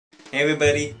Hey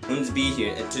everybody, HunzB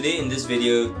here, and today in this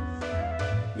video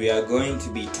we are going to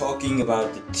be talking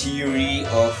about the theory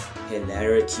of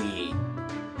hilarity.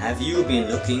 Have you been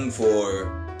looking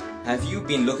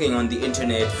on the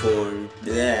internet for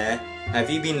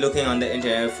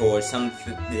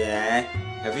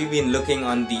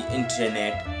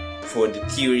the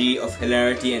theory of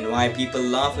hilarity and why people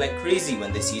laugh like crazy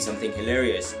when they see something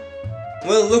hilarious?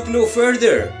 Well, look no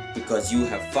further, because you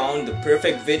have found the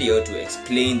perfect video to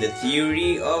explain the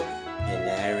theory of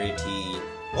hilarity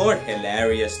or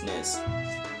hilariousness.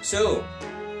 So,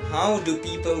 how do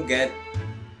people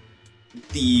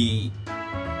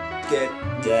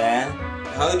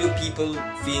how do people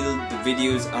feel the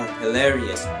videos are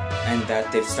hilarious and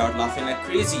that they start laughing like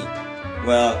crazy?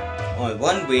 Well,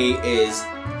 one way is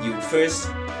you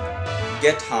first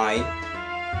get high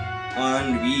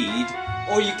on weed,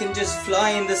 or you can just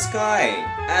fly in the sky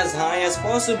as high as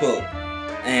possible.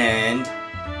 And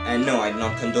no, I do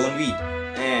not condone weed.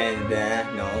 And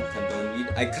no, condone weed.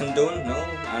 I condone, no,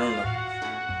 I don't know.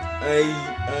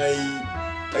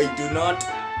 I do not.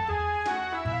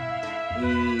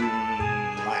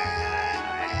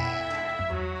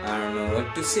 I don't know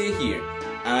what to say here.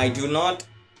 I do not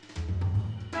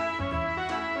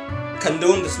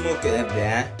condone the smoke.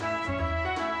 I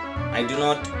do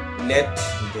not let.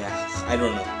 I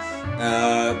don't know.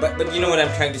 But you know what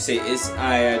I'm trying to say is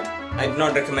I do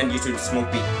not recommend you to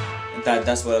smoke weed.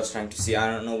 That's what I was trying to say. I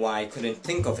don't know why I couldn't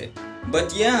think of it.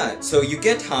 But yeah, so you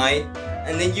get high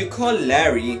and then you call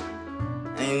Larry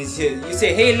and you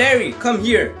say, "Hey Larry, come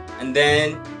here," and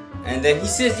then he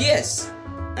says yes,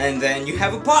 and then you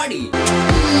have a party.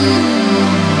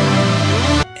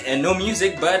 And no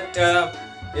music, but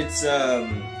it's a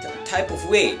type of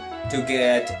way to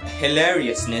get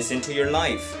hilariousness into your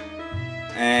life.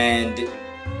 And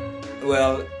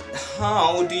well,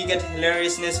 how do you get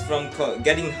hilariousness from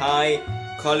getting high,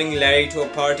 calling Larry to a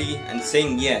party and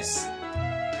saying yes?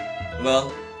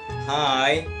 Well,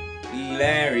 hi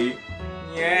Larry,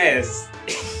 yes.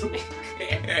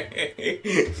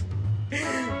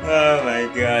 Oh my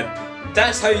god,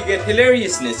 that's how you get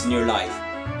hilariousness in your life.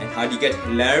 And how do you get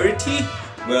hilarity?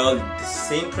 Well, the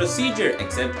same procedure,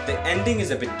 except the ending is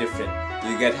a bit different.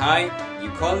 You get high,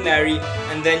 you call Larry,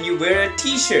 and then you wear a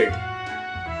t-shirt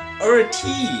or a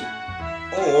tea,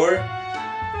 or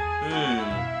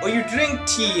you drink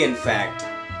tea, in fact,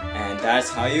 and that's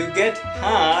how you get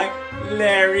high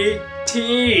Larry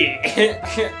tea.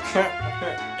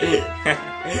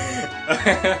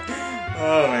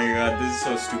 Oh my god, this is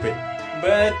so stupid.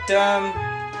 But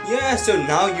yeah, so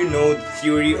now you know the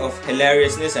theory of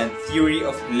hilariousness and theory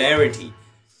of hilarity.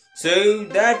 So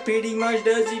that pretty much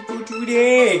does it for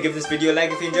today. Give this video a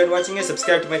like if you enjoyed watching it.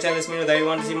 Subscribe to my channel if you know that you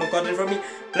want to see more content from me.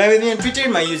 Play with me on Twitter.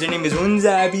 My username is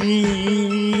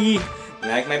HunzB.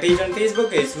 Like my page on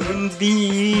Facebook, it's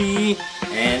HunzB.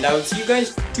 And I will see you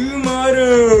guys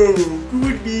tomorrow.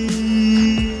 Goodbye.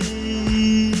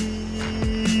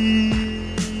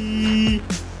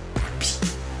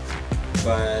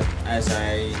 But as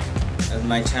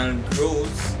my channel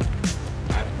grows,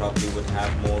 I probably would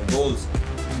have more goals.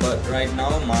 But right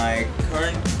now my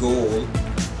current goal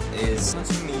is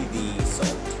passing me the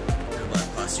salt. What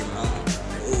about pass your mom?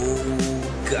 Oh,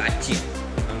 gotcha.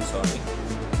 I'm sorry.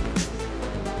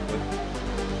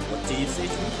 What did you say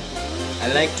to me? I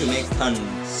like to make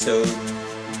puns, so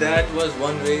that was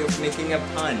one way of making a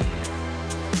pun.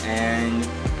 And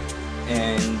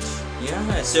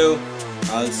yeah, so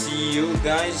I'll see you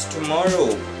guys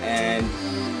tomorrow, and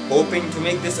hoping to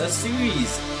make this a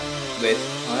series with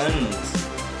puns.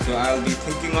 So I'll be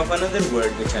thinking of another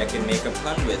word which I can make a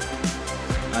pun with.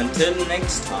 Until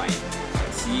next time,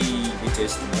 I'll see you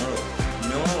just tomorrow.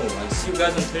 No, I'll see you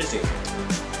guys on Thursday.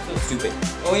 So stupid.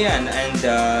 Oh yeah, and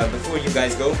before you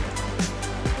guys go,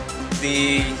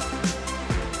 the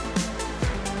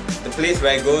place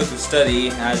where I go to study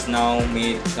has now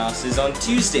made classes on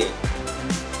Tuesday.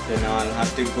 So now I'll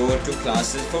have to go to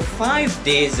classes for 5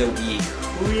 days a week.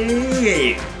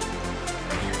 Hooray!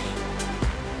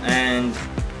 And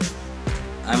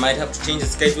I might have to change the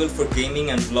schedule for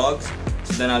gaming and vlogs.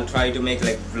 So then I'll try to make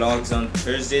like vlogs on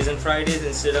Thursdays and Fridays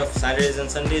instead of Saturdays and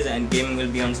Sundays, and gaming will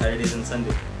be on Saturdays and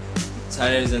Sundays.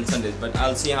 But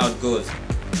I'll see how it goes.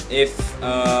 If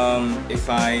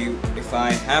I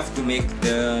have to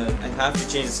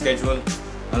change the schedule,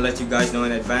 I'll let you guys know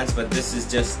in advance. But this is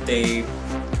just a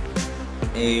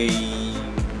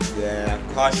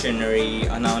cautionary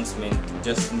announcement,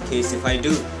 just in case if I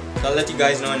do. So I'll let you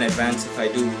guys know in advance if I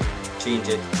do change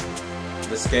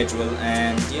the schedule.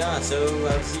 And yeah, so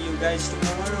I'll see you guys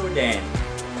tomorrow then.